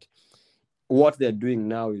abroad, but what they're doing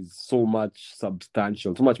now is so much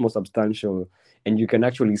more substantial, and you can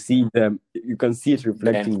actually see them. You can see it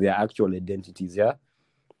reflecting their actual identities. Yeah.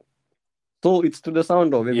 So it's to the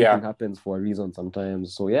sound of everything happens for a reason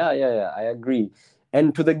sometimes. So yeah, I agree.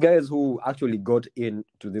 And to the guys who actually got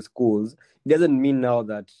into the schools, it doesn't mean now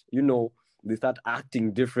that, they start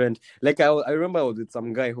acting different. Like I remember I was with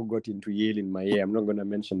some guy who got into Yale in my year. I'm not going to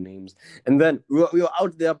mention names. And then we were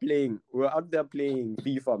out there playing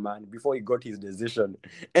FIFA, man, before he got his decision.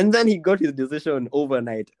 And then he got his decision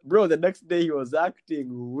overnight. Bro, the next day he was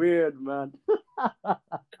acting weird, man.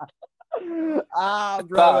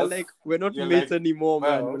 Bro, like, we're not mates anymore,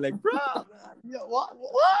 man. We're like, bro, what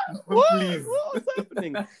Please. what's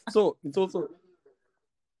happening? So it's also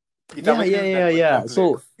yeah.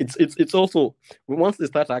 So it's also, once they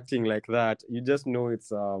start acting like that, you just know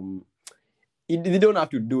it's they don't have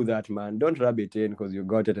to do that, man. Don't rub it in because you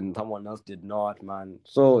got it and someone else did not, man.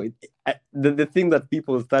 So the thing that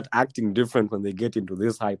people start acting different when they get into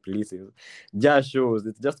these high places just shows,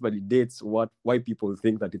 it just validates why people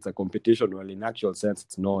think that it's a competition, while in actual sense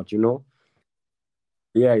it's not,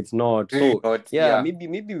 Yeah, it's not. So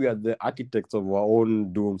maybe we are the architects of our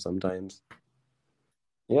own doom sometimes.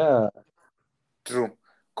 Yeah. True.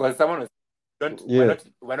 Because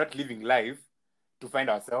we're not living life to find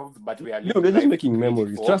ourselves, but we are living we're just life making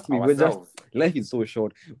memories. Trust me, life is so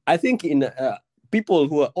short. I think in people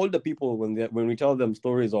who are older people, when we tell them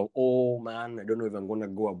stories of, oh man, I don't know if I'm gonna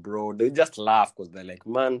go abroad, they just laugh because they're like,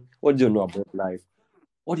 man, what do you know about life?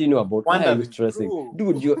 What do you know about? Why are you stressing? True.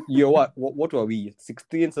 Dude, you're what were we?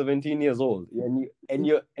 16, 17 years old. And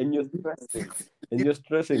you're stressing. And you're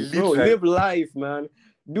stressing. Bro, live life, man.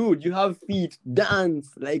 Dude, you have feet,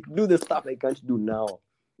 dance, like do the stuff I can't do now.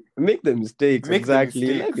 Make the mistakes. Make the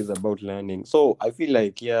Exactly. Life mistakes. is about learning. So I feel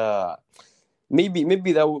like, yeah,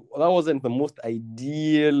 maybe that wasn't the most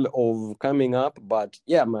ideal of coming up, but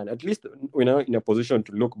yeah, man, at least we're now in a position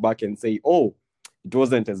to look back and say, oh, it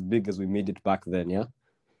wasn't as big as we made it back then. Yeah.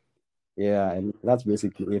 Yeah, and that's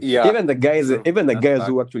basically it. Yeah, true. Even the That's guys fact.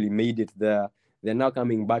 who actually made it there, they're now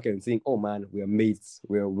coming back and saying, "Oh man, we're mates.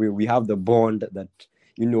 We have the bond that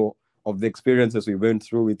you know of the experiences we went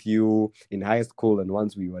through with you in high school, and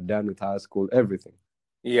once we were done with high school, everything."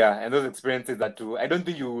 Yeah, and those experiences that too. I don't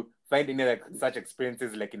think you find any like such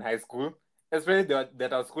experiences like in high school. Especially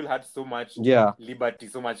that our school had so much Yeah, liberty,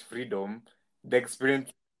 so much freedom. The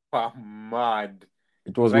experience were mad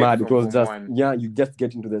it was right mad. It from was Form just, 1. yeah, you just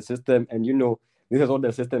get into the system, and this is what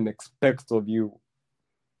the system expects of you.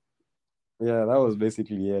 Yeah, that was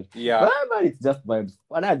basically it. But Yeah. man, it's just vibes.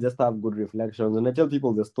 And I just have good reflections and I tell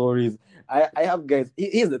people the stories. I have guys.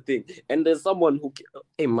 Here's the thing. And there's someone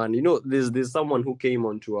hey man, there's someone who came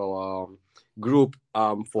onto our group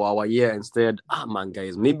for our year and said, man,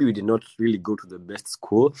 guys, maybe we did not really go to the best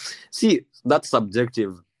school. See, that's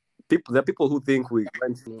subjective. There are people who think we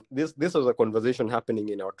went. This was a conversation happening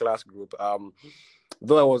in our class group.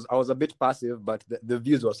 Though I was a bit passive, but the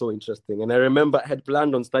views were so interesting. And I remember I had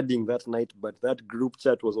planned on studying that night, but that group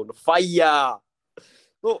chat was on fire.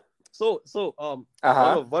 So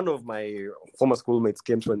Uh-huh. one of my former schoolmates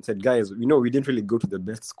came to and said, "Guys, we didn't really go to the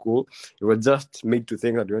best school. We were just made to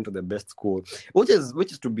think that we went to the best school," which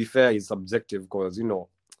is to be fair is subjective because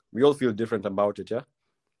we all feel different about it, yeah.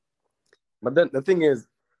 But then the thing is,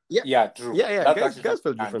 yeah, Yeah, true. yeah, That's guys, actually guys something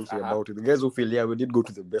feel I learned. differently Uh-huh. about it. The guys who feel, yeah, we did go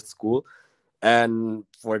to the best school, and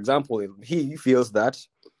for example, he feels that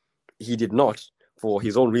he did not for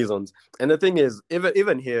his own reasons. And the thing is,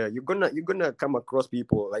 even here, you're gonna come across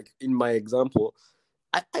people like in my example.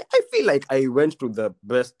 I feel like I went to the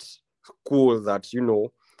best school that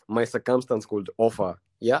my circumstance could offer.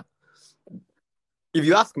 Yeah. If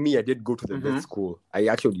you ask me, I did go to the best Mm-hmm. school. I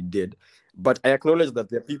actually did. But I acknowledge that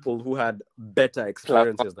there are people who had better Class.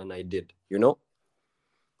 experiences than I did, you know?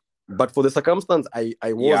 But for the circumstance I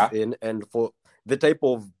was Yeah. in, and for the type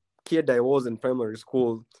of kid I was in primary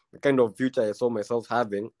school, the kind of future I saw myself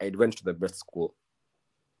having, I went to the best school.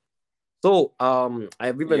 So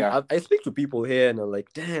Yeah. I speak to people here and I'm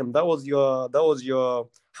like, damn, that was your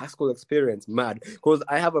high school experience, mad. Because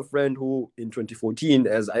I have a friend who in 2014,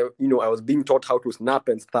 as I was being taught how to snap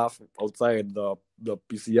and stuff outside the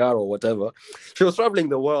PCR or whatever. She was traveling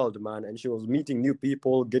the world, man, and she was meeting new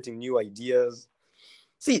people, getting new ideas.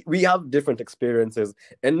 See, we have different experiences,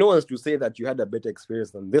 and no one's to say that you had a better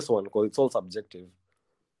experience than this one because it's all subjective.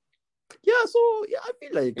 Yeah, so yeah, I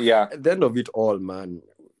feel like Yeah. at the end of it all, man,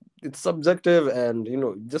 it's subjective, and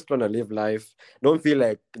just trying to live life. Don't feel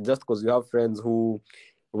like just because you have friends who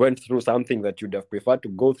went through something that you'd have preferred to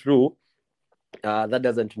go through, that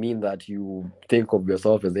doesn't mean that you think of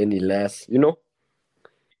yourself as any less.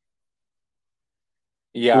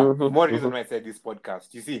 Yeah. Mm-hmm, More reason mm-hmm. why I said this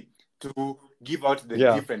podcast. You see, to give out the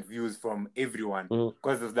Yeah, different views from everyone. mm.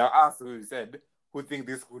 Because there are us who said who think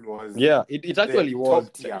this school was Yeah. It the actually was.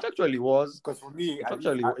 top It tier. actually was. Because for me, It at least,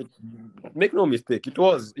 actually, make no mistake, it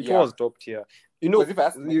was yeah. top tier. Because if I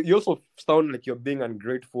ask my, You also sound like you're being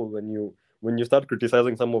ungrateful when you start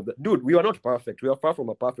criticizing some of the dude. We are not perfect. We are far from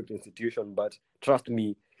a perfect institution, but trust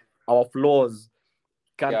me, our flaws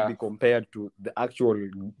can't yeah, be compared to the actual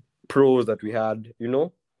pros that we had.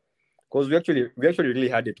 Because we actually really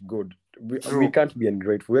had it good. We true. can't be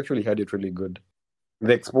ungrateful. We actually had it really good.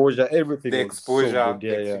 The exposure, everything The was so exposure, good. the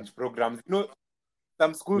Yeah, yeah. exchange programs.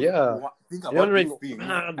 Some schools Yeah. think You're about these wondering, things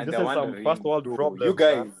man, and this they're is some first wondering, world bro, you problems,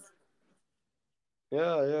 man. guys,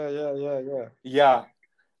 Yeah, yeah, yeah, yeah, yeah. yeah.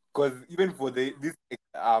 Because even for this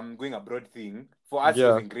going abroad thing, for us it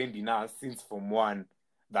was Yeah. ingrained in us since Form 1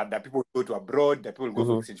 that people go to abroad, that people go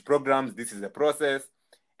for Mm-hmm. exchange programs. This is the process,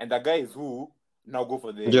 and the guys who now go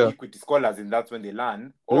for the Yeah. equity scholars, and that's when they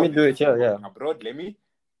learn. Let Oh, me this do is it. for Yeah, going yeah. abroad. Let me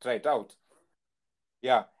try it out.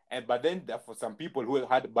 Yeah, and but then for some people who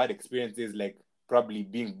had bad experiences, like probably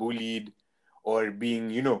being bullied or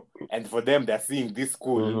being, and for them they're seeing this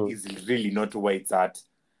school Mm-hmm. is really not where it's at.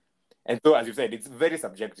 And so, as you said, it's very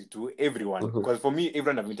subjective to everyone. Mm-hmm. Because for me,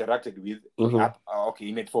 everyone I've interacted with, Mm-hmm. okay,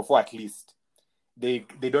 in it for four at least, they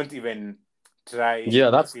don't even try Yeah,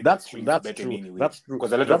 to that's say the that's school is that's better in true. any way. That's true.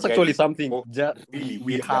 Because a lot That's of guys actually something that really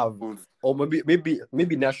we hate their have, schools. or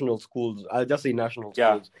maybe national schools. I'll just say national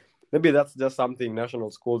Yeah, schools. Maybe that's just something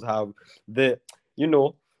national schools have. The you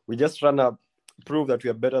know we just trying to prove that we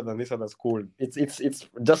are better than this other school. It's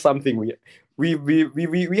just something we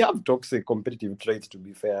have toxic competitive traits. To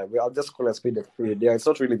be fair, I'll just call a spade a spade. Yeah, it's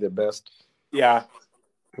not really the best. yeah.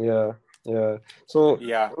 Yeah. Yeah. So,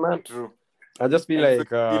 Yeah, man, true. I just feel And so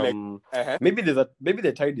like you feel like, maybe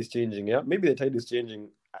the tide is changing. Yeah, maybe the tide is changing.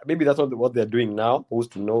 Maybe that's what they're doing now. Who's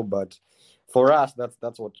to know? But for us,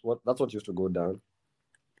 that's what used to go down.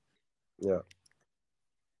 Yeah.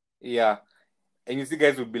 yeah. And you see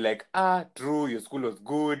guys would be like, true, your school was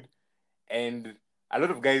good. And a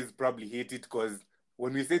lot of guys probably hate it because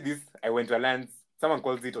when we say this, I went to Alliance, someone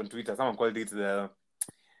calls it on Twitter, someone called it the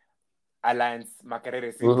Alliance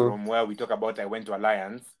Makerere Mm-hmm. syndrome, where we talk about I went to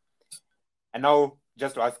Alliance. And now,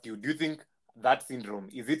 just to ask you, do you think that syndrome,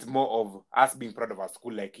 is it more of us being proud of our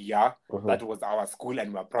school, like, yeah, Mm-hmm. that was our school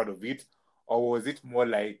and we're proud of it? Or was it more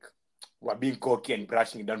like we're being cocky and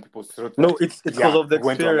brushing it down people's throats No, that, it's because yeah, of the we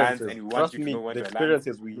went to Alliance experiences. and we want Trust you to know me, we went the to Alliance,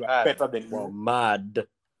 experiences we we are had better than were you? mad.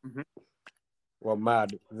 Mm-hmm. Were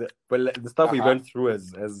mad. The stuff we Uh-huh. went through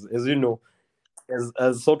as you know,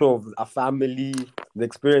 as sort of a family, the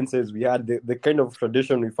experiences we had, the kind of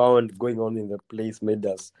tradition we found going on in the place made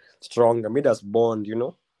us stronger, made us bond.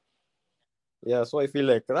 Yeah. So I feel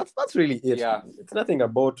like that's really it. Yeah. It's nothing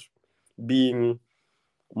about being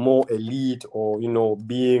more elite or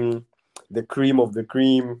being the cream of the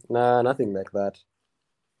cream. Nah, nothing like that.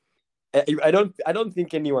 I don't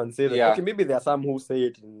think anyone says it. Okay, Yeah. maybe there are some who say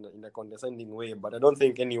it in a condescending way, but I don't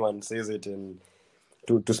think anyone says it in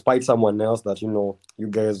to spite someone else that you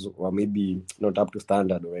guys were maybe not up to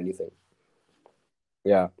standard or anything.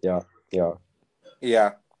 Yeah, yeah, yeah.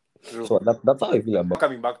 Yeah. True. So that's how I feel about.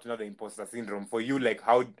 Coming back to another imposter syndrome, for you, like,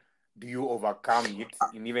 how do you overcome it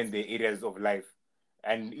in even the areas of life?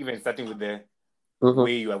 And even starting with the Mhm.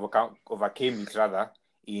 way you overcame it, rather,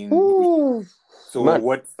 in you. Ooh, So, man,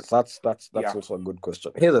 what, that's yeah. also a good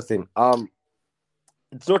question. Here's the thing.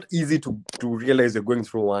 It's not easy to realize you're going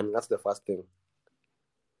through one. That's the first thing.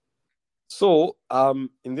 So,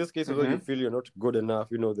 in this case, although you Mm-hmm. feel you're not good enough,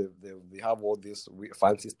 they have all this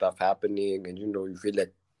fancy stuff happening, and you feel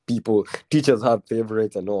like teachers have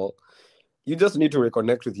favorites and all. You just need to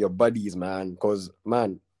reconnect with your buddies, man. Because,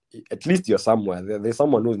 man, at least you're somewhere. There's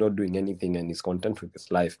someone who's not doing anything and is content with his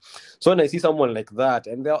life. So when I see someone like that,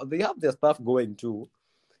 and they have their stuff going too,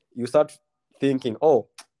 you start thinking, oh,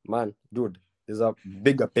 man, dude, there's a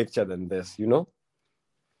bigger picture than this.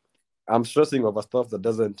 I'm stressing over stuff that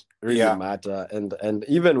doesn't really Yeah. matter. And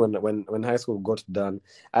even when high school got done,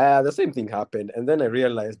 the same thing happened. And then I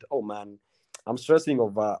realized, oh man, I'm stressing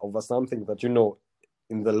over something that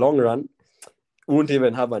in the long run won't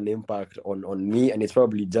even have an impact on me, and it's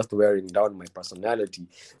probably just wearing down my personality.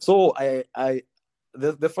 So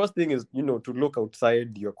the first thing is to look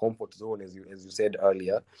outside your comfort zone, as you said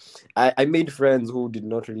earlier. I made friends who did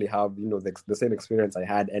not really have the same experience I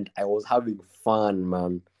had, and I was having fun,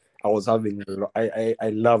 man. I was having I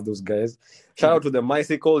love those guys. Shout Mm-hmm. out to the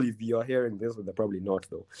bicycle if you're hearing this, but they're probably not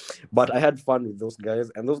though. But I had fun with those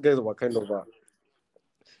guys, and those guys were kind of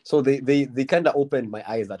so they kind of opened my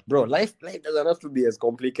eyes that, bro, life doesn't have to be as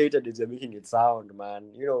complicated as you're making it sound,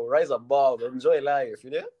 man. Rise above, enjoy life.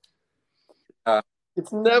 Uh,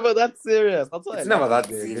 It's never that serious. That's why I it's love never those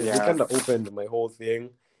that guys. They kind serious. of opened my whole thing.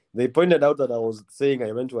 They pointed out that I was saying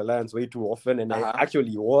I went to Alliance way too often, and I Uh-huh.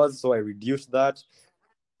 actually was, so I reduced that.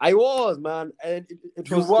 I was, man, and it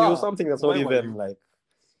You was it was were. something that's not Why were even you? like,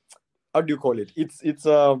 how do you call it?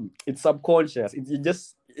 It's subconscious.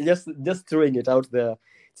 It's just throwing it out there.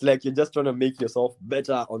 It's like you're just trying to make yourself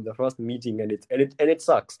better on the first meeting, and it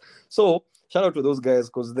sucks. So shout out to those guys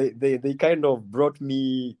because they kind of brought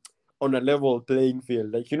me on a level playing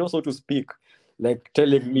field, like so to speak, like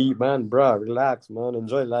telling me, man, bruh, relax, man,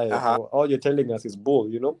 enjoy life. Uh-huh. All you're telling us is bull.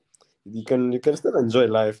 You can still enjoy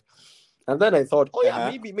life. And then I thought, oh yeah,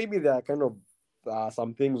 Uh-huh. maybe there are kind of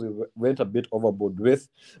some things we went a bit overboard with,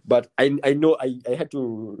 but I know I had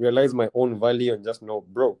to realize my own value and just know,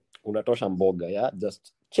 bro, unatosha mboga, yeah,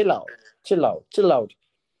 just chill out, chill out, chill out.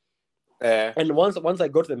 Uh, And once I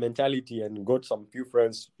got the mentality and got some few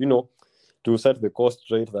friends, to set the course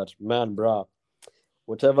straight, that man, bruh,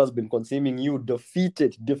 whatever's been consuming you, defeat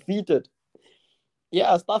it.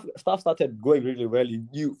 Yeah, stuff started going really well.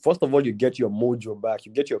 You first of all, you get your mojo back,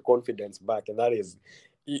 you get your confidence back, and that is,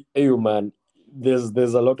 you man.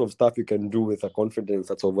 There's a lot of stuff you can do with a confidence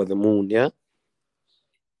that's over the moon. Yeah,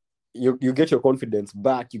 you get your confidence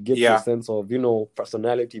back, you get your yeah. sense of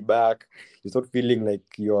personality back. You start feeling like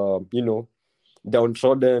you're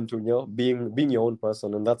downtrodden to being your own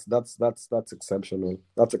person, and that's exceptional.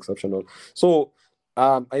 That's exceptional. So,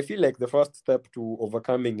 I feel like the first step to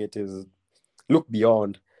overcoming it is look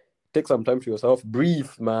beyond. Take some time to yourself, breathe,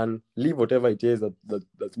 man. Leave whatever it is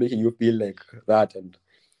that's making you feel like that, and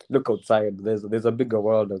look outside. There's a bigger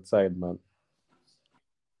world outside, man.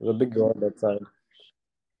 There's a bigger world outside.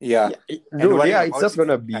 Yeah. Yeah, And dude, worrying yeah, it's about just if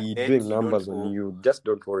gonna you can be get, doing you don't numbers on owe. you. Just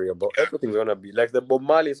don't worry about everything's gonna be like the Bob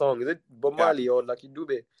Marley song. Is it Bob Yeah. Marley or Lucky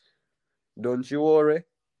Dube? Don't you worry.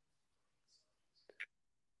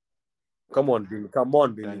 Come on, Billy. Come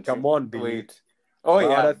on, Billy. Don't Come you? on, Billy. Wait. Oh About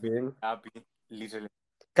yeah, a be thing. happy. Literally.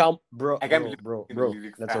 Come, bro, I can't bro, believe bro, in the bro.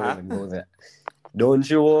 lyrics. Let's not Uh-huh. even go there. Don't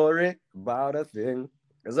you worry about a thing.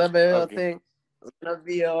 It's a real Okay. thing. It's gonna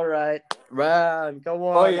be alright. Man, come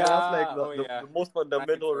Oh on. That's like yeah. the, Oh the, yeah. the most Nice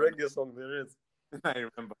fundamental one. reggae song there is. I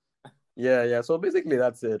remember. Yeah, yeah. So basically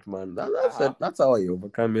that's it, man. That's Uh-huh. it. That's how I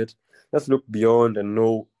overcome it. Let's look beyond and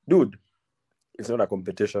know, dude, it's not a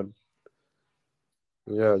competition.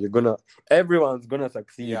 Yeah, everyone's gonna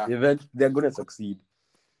succeed. Yeah. They're gonna succeed.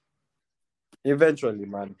 Eventually,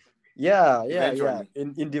 man. Yeah, yeah, yeah. Eventually.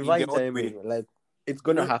 In In divine their own way. timing, like it's You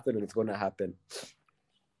gonna know, happen and it's gonna happen.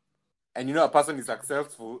 and you know a person is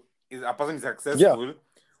successful Yeah,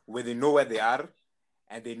 when they know where they are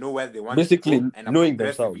and they know where they want to basically go and are knowing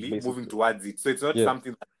themselves, progressively moving basically. towards it. So it's not Yeah,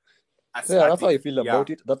 something that's yeah. That's how static. I feel Yeah. about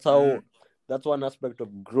it. That's Mm. how. That's one aspect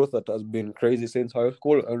of growth that has been crazy since high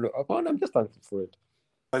school, and I'm just thankful for it.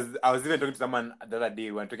 I was even talking to someone the other day.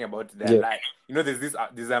 We were talking about their Yeah, life. You know,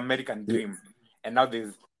 there's American yeah. dream, and now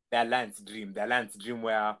there's the Alliance dream. The Alliance dream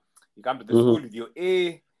where you come to the Mm-hmm. school with your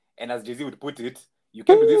A, and as Jay Z would put it, you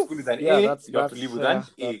came to this school with an Yeah, A, you have to leave with an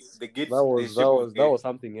A. that's The shape of that was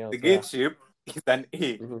something the else. Yeah. gate shape is an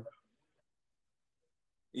A. Mm-hmm.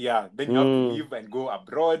 Yeah, then you have to Mm-hmm. leave and go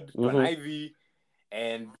abroad to an Ivy,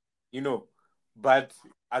 and you know, but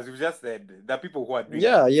as you just said, there are people who are doing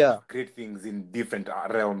Yeah, yeah. great things in different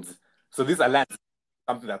realms. So this Alliance is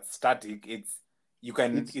something that's static. It's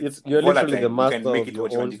It's you're literally the volatile. You master can make of it your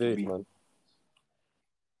what you want own it to fate, be. man.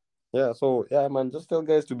 Yeah, so yeah, man, just tell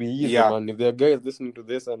guys to be easy, Yeah, man. If there are guys listening to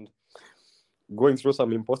this and going through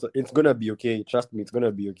some imposter, it's gonna be okay. Trust me, it's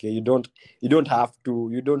gonna be okay. You don't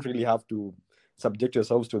really have to subject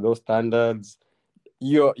yourselves to those standards.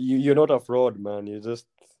 You're not a fraud, man.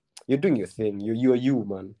 You're doing your thing. You're you,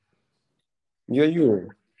 man. You're you.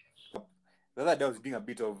 the other day I was doing a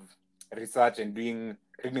bit of research and reading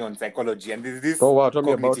on psychology, and there's Oh this wow, tell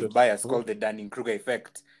me about cognitive it. bias Mhm, called the Dunning-Kruger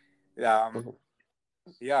effect. Um, mhm.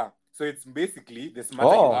 yeah, so it's basically the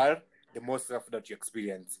smarter you Oh. are, the more self-doubt you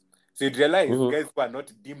experience. So you'd realize Mhm. guys who are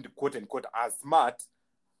not deemed quote unquote as smart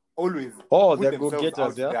always Oh, put they're themselves go-getters,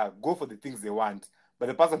 out yeah? there, go for the things they want. But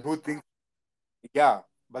the person who thinks, yeah,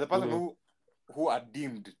 but the person Mhm, who are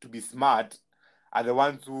deemed to be smart are the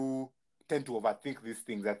ones who tend to overthink these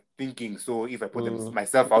things. Are thinking, so if I put mhm,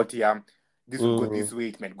 myself out here, this will go mhm, this way,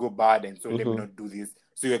 it might go bad, and so let me mhm, not do this.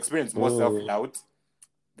 So you experience more mhm, self-doubt,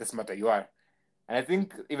 the smarter you are. And I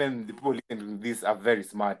think even the people listening to this are very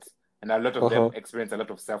smart, and a lot of them uh-huh. experience a lot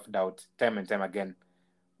of self-doubt time and time again.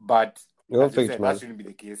 But Your as you fate, said, that man. shouldn't be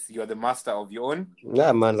the case. You are the master of your own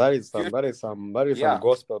Yeah, man, future. that is some Yeah.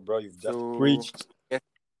 gospel, bro. You've just So preached. yes,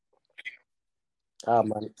 Ah,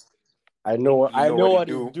 man. you I know know what you what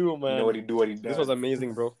you do. do, You know man. what you do. What it This was does.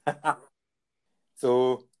 amazing, bro.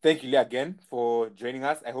 So thank you Lee, again for joining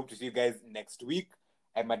us. I hope to see you guys next week.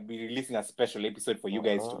 I might be releasing a special episode for you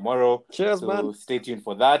guys tomorrow. Cheers, man. So stay tuned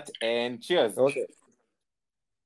for that and cheers. Okay.